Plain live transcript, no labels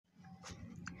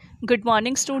Good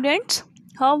morning, students.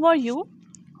 How are you?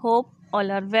 Hope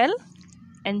all are well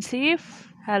and safe,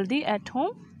 healthy at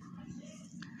home.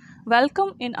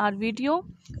 Welcome in our video.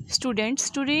 Students,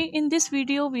 today in this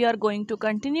video, we are going to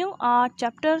continue our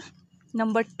chapter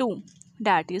number 2,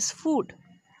 that is food.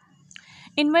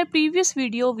 In my previous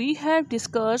video, we have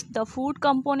discussed the food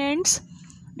components,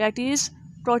 that is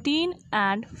protein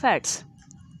and fats.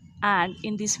 And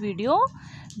in this video,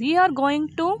 we are going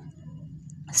to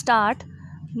start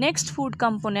next food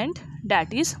component,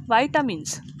 that is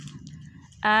vitamins,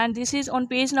 and this is on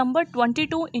page number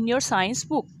 22 in your science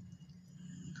book.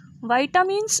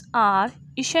 Vitamins are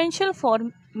essential for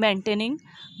maintaining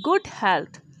good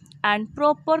health and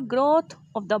proper growth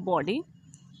of the body.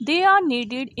 They are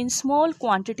needed in small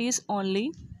quantities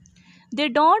only. They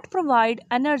don't provide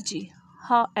energy.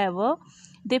 However,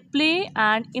 they play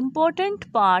an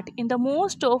important part in the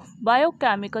most of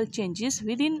biochemical changes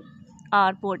within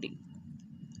our body.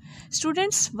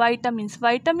 Students,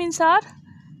 vitamins are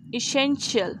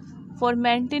essential for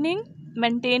maintaining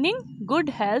good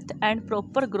health and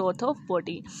proper growth of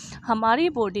body. हमारी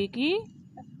body की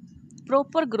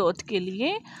proper growth के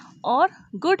लिए और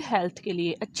good health के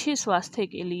लिए, अच्छे स्वास्थ्य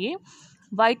के लिए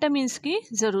वाइटामिन्स की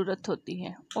ज़रूरत होती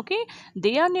है. Okay,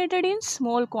 they are needed in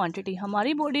small quantity.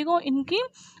 हमारी बॉडी को इनकी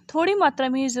थोड़ी मात्रा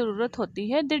में ही ज़रूरत होती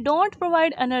है. They don't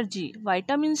provide energy.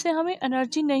 Vitamin से हमें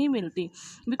एनर्जी नहीं मिलती,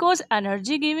 because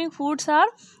energy giving foods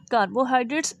are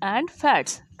carbohydrates and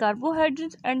fats.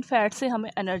 Carbohydrates and fat से हमें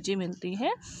एनर्जी मिलती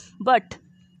है, but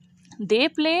they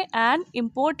play an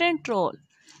important role.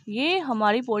 ये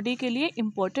हमारी बॉडी के लिए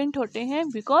इम्पोर्टेंट होते हैं,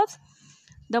 because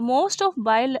the most of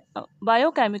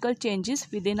biochemical changes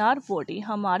with in our body.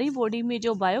 हमारी बॉडी में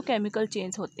जो बायोकेमिकल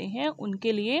चेंज होते हैं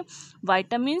उनके लिए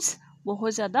वाइटामिन्स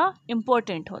बहुत ज़्यादा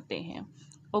इम्पोर्टेंट होते हैं.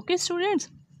 Okay students,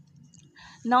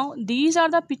 now these are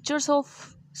the pictures of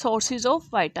sources of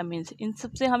vitamins. इन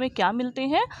सबसे हमें क्या मिलते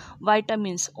हैं?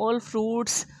 Vitamins. All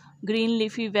fruits, green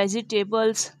leafy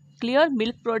vegetables, clear,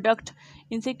 milk product,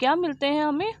 इनसे क्या मिलते हैं?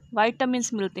 हमें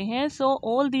वाइटामिन्स मिलते हैं. So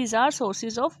all these are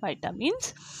sources of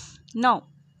vitamins. Now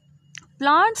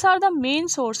plants are the main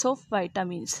source of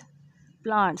vitamins.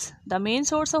 The main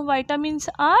source of vitamins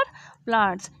are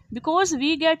plants, because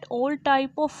we get all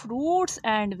type of fruits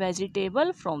and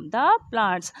vegetable from the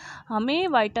plants. हमें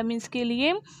vitamins के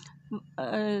लिए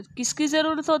किसकी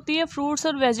ज़रूरत होती है? Fruits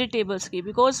और vegetables की,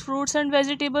 because fruits and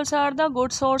vegetables are the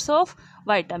good source of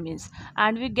vitamins,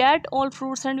 and we get all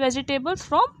fruits and vegetables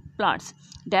from plants.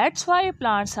 That's why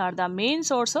plants are the main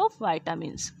source of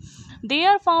vitamins. They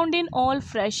are found in all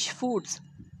fresh foods.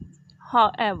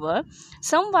 However,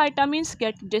 some vitamins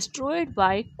get destroyed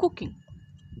by cooking.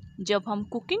 जब हम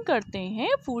cooking करते हैं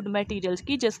food materials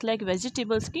की, just like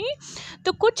vegetables की,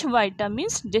 तो कुछ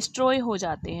vitamins destroy हो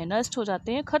जाते हैं, नष्ट हो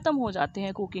जाते हैं, ख़त्म हो जाते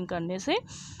हैं कुकिंग करने से.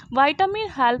 Vitamin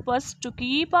help us to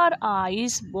keep our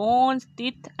eyes, bones,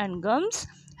 teeth and gums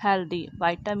healthy.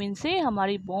 Vitamin से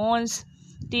हमारी bones,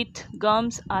 teeth,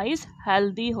 gums, eyes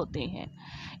healthy होते हैं.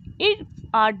 If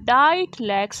our diet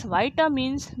lacks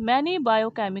vitamins, many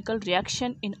biochemical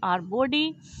reactions in our body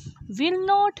will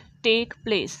not take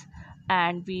place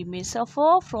and we may suffer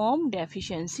from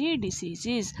deficiency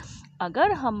diseases.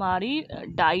 अगर हमारी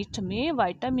diet में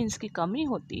vitamins की कमी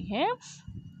होती है,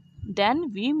 then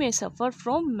we may suffer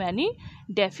from many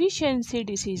deficiency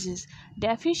diseases.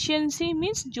 Deficiency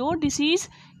means जो disease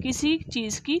किसी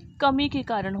चीज़ की कमी के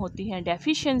कारण होती है,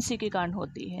 डेफिशिएंसी के कारण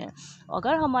होती है.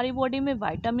 अगर हमारी बॉडी में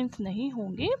विटामिन्स नहीं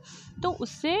होंगे तो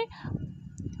उससे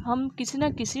हम किसी ना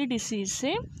किसी डिसीज़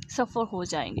से सफ़र हो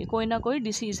जाएंगे, कोई ना कोई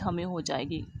डिसीज़ हमें हो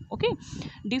जाएगी. Okay,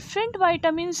 different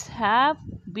vitamins have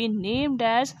been named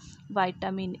as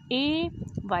vitamin A,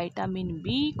 vitamin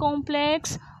B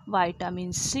complex,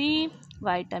 vitamin C,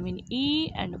 vitamin E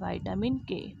and vitamin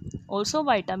K, also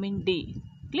vitamin D.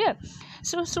 Clear?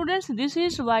 So students, this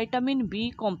is vitamin B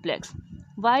complex.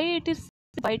 Why it is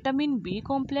vitamin B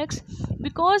complex?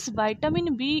 Because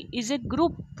vitamin B is a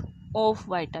group of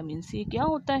vitamins. ये क्या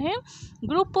होता है?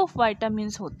 Group of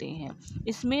vitamins होते हैं.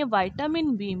 इसमें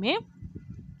vitamin B में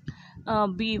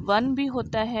B1 भी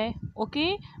होता है, ओके,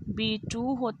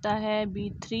 B2 होता है,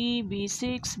 B3,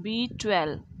 B6,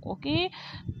 B12. ओके,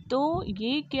 तो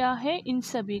ये क्या है? इन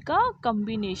सभी का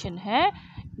कम्बिनेशन है.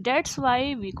 That's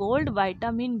why we called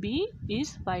vitamin B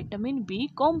is vitamin B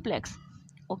complex.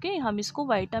 Okay, हम इसको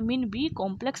विटामिन बी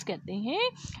कॉम्प्लेक्स कहते हैं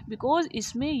बिकॉज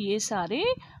इसमें ये सारे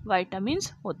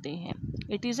विटामिन्स होते हैं.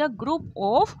 It is a group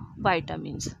of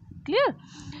vitamins. Clear?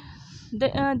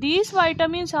 These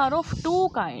vitamins are of two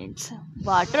kinds,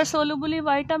 water soluble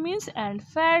vitamins and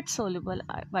fat soluble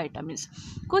vitamins.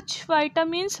 कुछ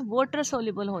vitamins water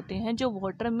soluble होते हैं जो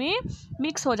water में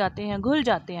mix हो जाते हैं, घुल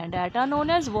जाते हैं, that are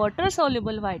known as water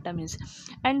soluble vitamins,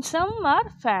 and some are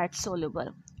fat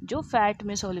soluble जो fat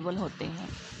में soluble होते हैं.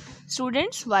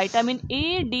 Students, vitamin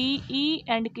A, D, E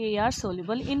and K are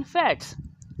soluble in fats.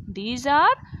 These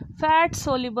are fat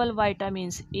soluble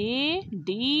vitamins A,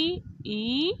 D,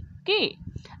 E, K,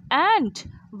 and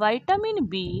vitamin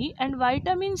B and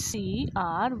vitamin C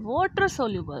are water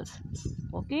solubles.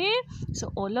 Okay,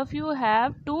 so all of you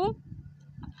have to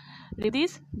read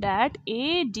this, that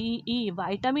A, D, E,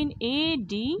 vitamin A,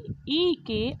 D, E,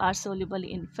 K are soluble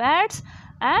in fats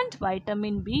and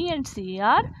vitamin B and C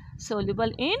are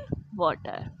soluble in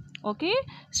water. Okay,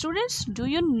 students, do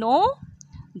you know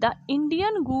the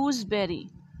Indian gooseberry,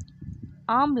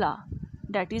 amla,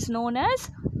 that is known as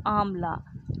amla?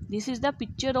 This is the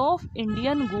picture of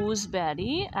Indian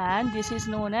gooseberry and this is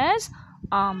known as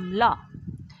amla,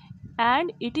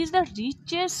 and it is the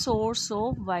richest source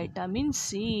of vitamin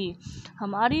C.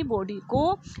 हमारी body को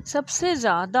सबसे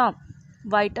ज़्यादा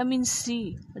vitamin C,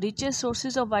 richest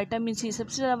sources of vitamin C,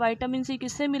 सबसे ज़्यादा vitamin C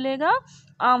किससे मिलेगा?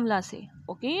 आंवला से.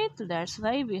 ओके, तो that's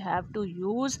why we have to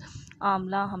use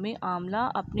आंवला. हमें आंवला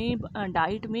अपने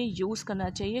डाइट में यूज़ करना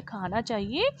चाहिए, खाना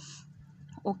चाहिए.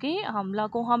 ओके, आंवला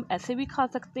को हम ऐसे भी खा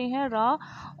सकते हैं रा,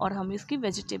 और हम इसकी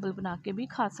वेजिटेबल बना के भी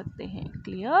खा सकते हैं.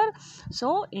 Clear?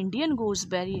 So Indian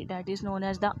gooseberry, that is known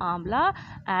as the आंवला,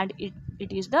 and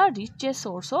it is the richest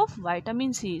source of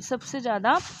vitamin C. सबसे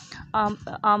ज़्यादा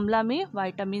आंवला में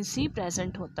विटामिन सी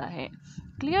प्रेजेंट होता है.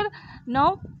 Clear?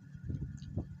 Now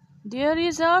there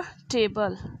is a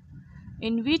table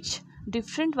in which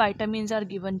different vitamins are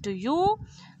given to you,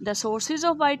 the sources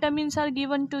of vitamins are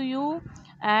given to you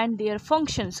and their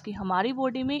functions, कि हमारी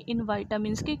body में इन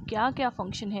vitamins के क्या क्या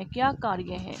फंक्शन है, क्या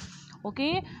कार्य है. Okay,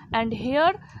 and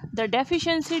here the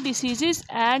deficiency diseases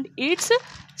and it's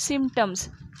symptoms.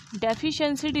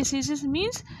 Deficiency diseases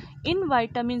means in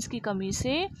vitamins की कमी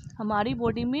से हमारी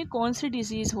बॉडी में कौन सी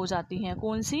डिजीज़ हो जाती हैं,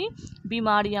 कौन सी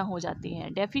बीमारियां हो जाती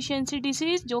हैं. डेफिशिएंसी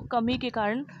डिसीज़ जो कमी के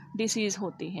कारण डिसीज़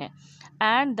होती हैं.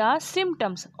 एंड द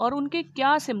सिम्टम्स, और उनके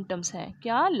क्या सिम्टम्स हैं,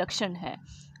 क्या लक्षण है.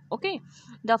 Okay,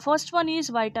 the first one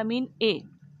is vitamin A.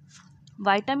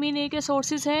 Vitamin A के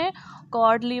सोर्सेज हैं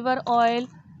cod liver oil,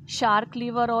 shark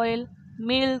liver oil,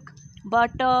 milk,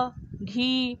 butter,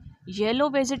 ghee, yellow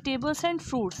vegetables and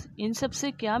fruits. इन सब से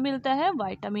क्या मिलता है?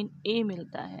 विटामिन ए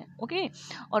मिलता है. ओके,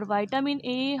 और विटामिन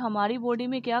ए हमारी बॉडी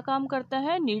में क्या काम करता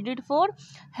है? Needed for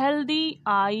healthy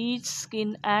eyes,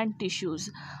 skin and tissues.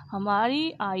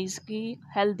 हमारी आईज़ की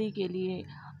हेल्दी के लिए,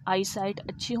 आई साइट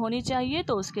अच्छी होनी चाहिए,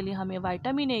 तो उसके लिए हमें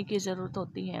विटामिन ए की ज़रूरत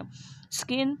होती है.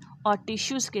 स्किन और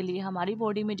टिश्यूज़ के लिए, हमारी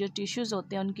बॉडी में जो टिश्यूज़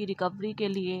होते हैं उनकी रिकवरी के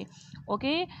लिए.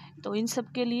 ओके, तो इन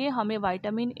सब के लिए हमें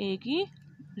विटामिन ए की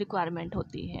रिक्वायरमेंट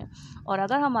होती है. और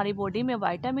अगर हमारी बॉडी में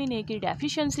विटामिन ए की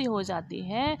डेफिशिएंसी हो जाती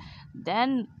है,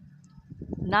 then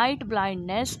night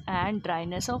blindness and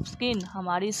dryness of skin,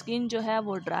 हमारी स्किन जो है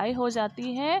वो ड्राई हो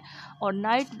जाती है और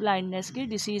नाइट ब्लाइंडनेस की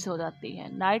डिसीज़ हो जाती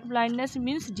है. नाइट ब्लाइंडनेस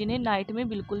मीन्स जिन्हें नाइट में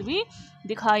बिल्कुल भी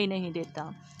दिखाई नहीं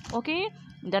देता. Okay,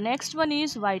 the next one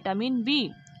is vitamin B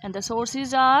and the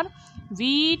sources are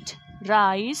wheat,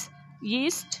 rice,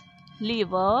 yeast,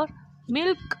 liver,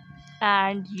 milk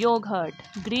and yogurt,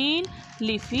 green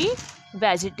leafy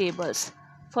vegetables,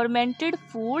 fermented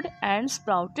food and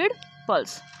sprouted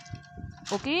pulse.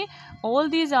 Okay, all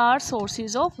these are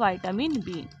sources of vitamin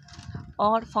B.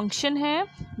 और function है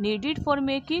needed for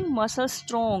making muscles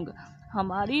strong.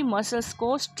 हमारी muscles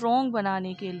को strong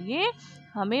बनाने के लिए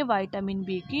हमें vitamin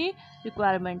B की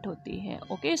requirement होती है.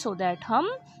 ओके, सो दैट हम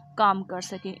काम कर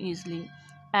सकें easily.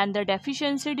 And the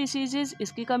deficiency diseases,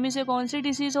 इसकी कमी से कौन सी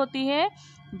डिसीज़ होती है?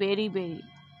 Very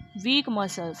weak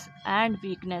muscles and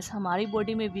weakness. हमारी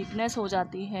बॉडी में वीकनेस हो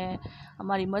जाती है,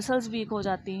 हमारी मसल्स वीक हो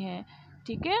जाती हैं.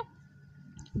 ठीक है,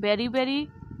 बेरी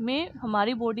में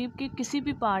हमारी बॉडी के किसी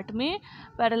भी पार्ट में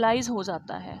पैरालाइज हो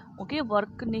जाता है. ओके,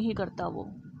 वर्क नहीं करता वो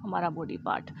हमारा body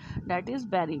part, that is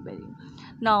berry.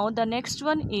 Now the next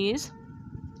one is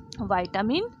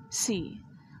vitamin C.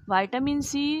 Vitamin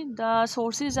C, the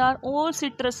sources are all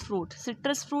citrus fruit.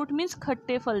 Citrus fruit means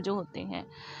खट्टे फल जो होते हैं.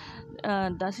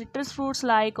 The citrus fruits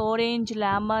like orange,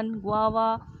 lemon,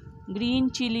 guava, green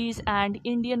chillies and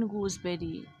Indian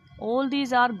gooseberry. All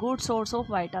these are good source of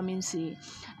vitamin C.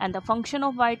 And the function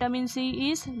of vitamin C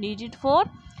is needed for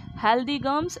healthy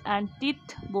gums and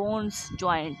teeth, bones,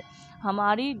 joint.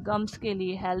 हमारी gums के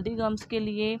लिए, healthy gums के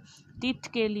लिए, teeth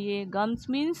के लिए, gums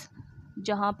means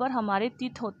जहाँ पर हमारे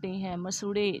टीथ होते हैं,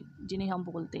 मसूड़े जिन्हें हम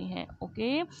बोलते हैं।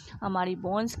 ओके, हमारी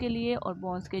बोन्स के लिए और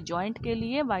बोन्स के जॉइंट के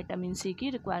लिए विटामिन सी की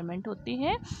रिक्वायरमेंट होती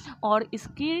है, और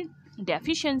इसकी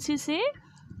डेफिशिएंसी से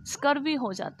स्कर्वी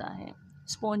हो जाता है।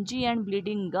 स्पॉन्जी एंड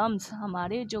ब्लीडिंग गम्स,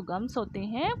 हमारे जो गम्स होते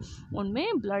हैं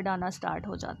उनमें ब्लड आना स्टार्ट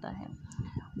हो जाता है।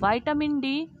 Vitamin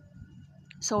D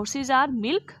sources are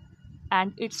milk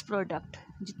and it's product,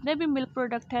 जितने भी मिल्क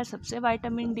प्रोडक्ट है सबसे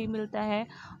विटामिन डी मिलता है।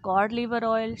 Cod liver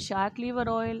oil, shark liver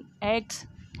oil, eggs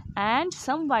and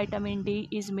some vitamin D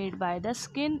is made by the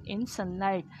skin in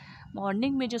sunlight.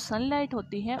 Morning में जो sunlight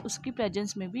होती है उसकी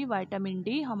प्रेजेंस में भी विटामिन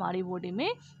डी हमारी बॉडी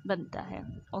में बनता है।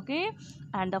 Okay,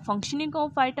 and the functioning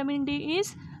of vitamin D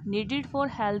is needed for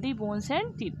healthy bones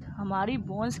and teeth, हमारी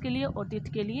बोन्स के लिए और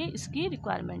टीथ के लिए इसकी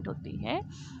रिक्वायरमेंट होती है।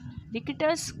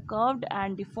 Rickets curved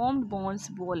and deformed bones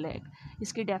बो लेग,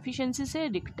 इसकी डेफिशिएंसी से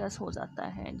रिकेटस हो जाता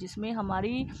है, जिसमें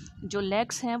हमारी जो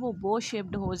लेग्स हैं वो बो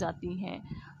शेप्ड हो जाती हैं,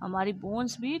 हमारी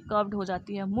बोन्स भी कर्व्ड हो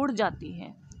जाती है, मुड़ जाती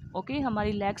हैं। ओके,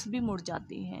 हमारी लेग्स भी मुड़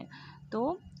जाती हैं।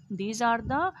 तो these are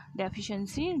the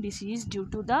deficiency disease due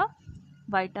to the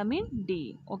vitamin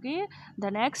D. Okay,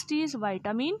 the next is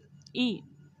vitamin E,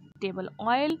 table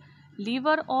oil,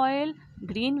 liver oil,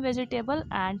 green vegetable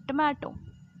and tomato.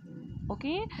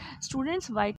 Okay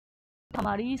students, white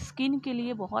हमारी स्किन के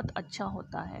लिए बहुत अच्छा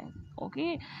होता है।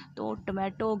 ओके, तो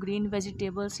टमाटो, ग्रीन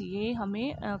वेजिटेबल्स ये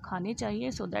हमें खाने चाहिए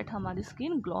सो दैट हमारी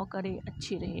स्किन ग्लो करे,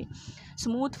 अच्छी रहे।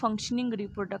 स्मूथ फंक्शनिंग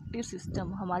रिप्रोडक्टिव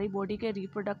सिस्टम, हमारी बॉडी के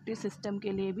रिप्रोडक्टिव सिस्टम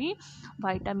के लिए भी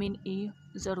विटामिन ई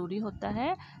ज़रूरी होता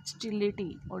है।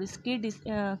 स्टिलिटी, और इसकी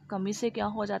कमी से क्या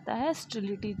हो जाता है,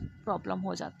 स्टिलिटी प्रॉब्लम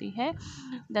हो जाती है।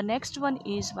 The next one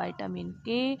is vitamin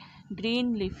के,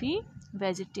 green leafy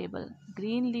vegetable.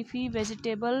 Green leafy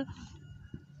vegetable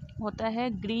होता है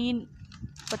ग्रीन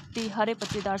पत्ती, हरे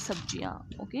पत्तीदार सब्जियां।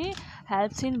 Okay,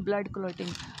 helps in blood clotting,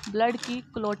 blood की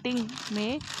क्लॉटिंग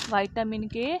में विटामिन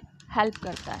के हेल्प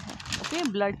करता है। ओके,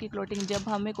 ब्लड की क्लॉटिंग, जब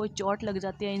हमें कोई चोट लग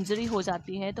जाती है, इंजरी हो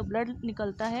जाती है तो ब्लड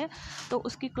निकलता है, तो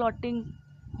उसकी क्लॉटिंग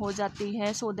हो जाती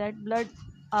है सो दैट ब्लड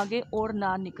आगे और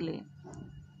ना निकले।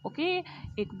 ओके,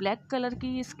 एक ब्लैक कलर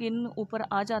की स्किन ऊपर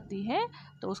आ जाती है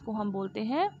तो उसको हम बोलते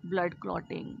हैं blood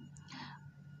clotting.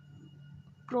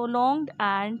 Prolonged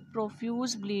and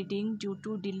profuse bleeding due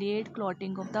to delayed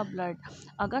clotting of the blood,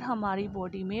 अगर हमारी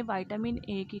बॉडी में विटामिन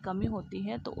ए की कमी होती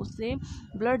है तो उससे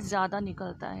ब्लड ज़्यादा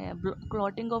निकलता है,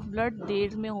 क्लॉटिंग ऑफ ब्लड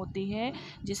देर में होती है,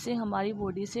 जिससे हमारी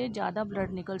बॉडी से ज़्यादा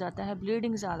ब्लड निकल जाता है,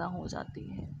 ब्लीडिंग ज़्यादा हो जाती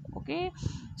है। Okay,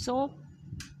 so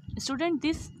student,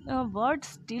 this word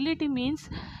स्टिलिटी means,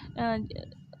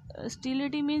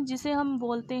 स्टिलिटी means जिसे हम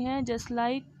बोलते हैं जस्ट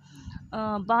लाइक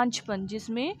बांझपन,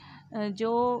 जिसमें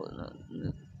जो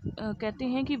कहते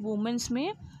हैं कि वुमेंस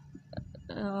में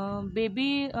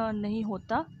बेबी नहीं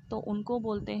होता तो उनको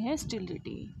बोलते हैं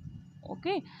स्टिलिटी।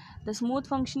 Okay, the smooth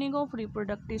functioning of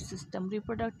reproductive system,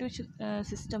 reproductive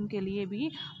system के लिए भी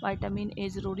विटामिन ए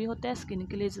ज़रूरी होता है, स्किन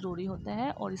के लिए ज़रूरी होता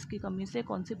है, और इसकी कमी से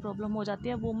कौन सी प्रॉब्लम हो जाती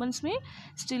है, वुमेंस में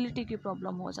स्टिलिटी की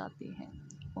प्रॉब्लम हो जाती है।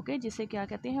 ओके, जिसे क्या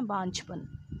कहते हैं, बांझपन।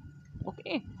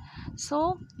 Okay, so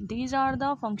these are the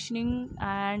functioning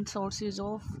and sources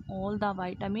of all the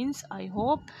vitamins. I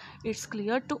hope it's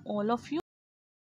clear to all of you.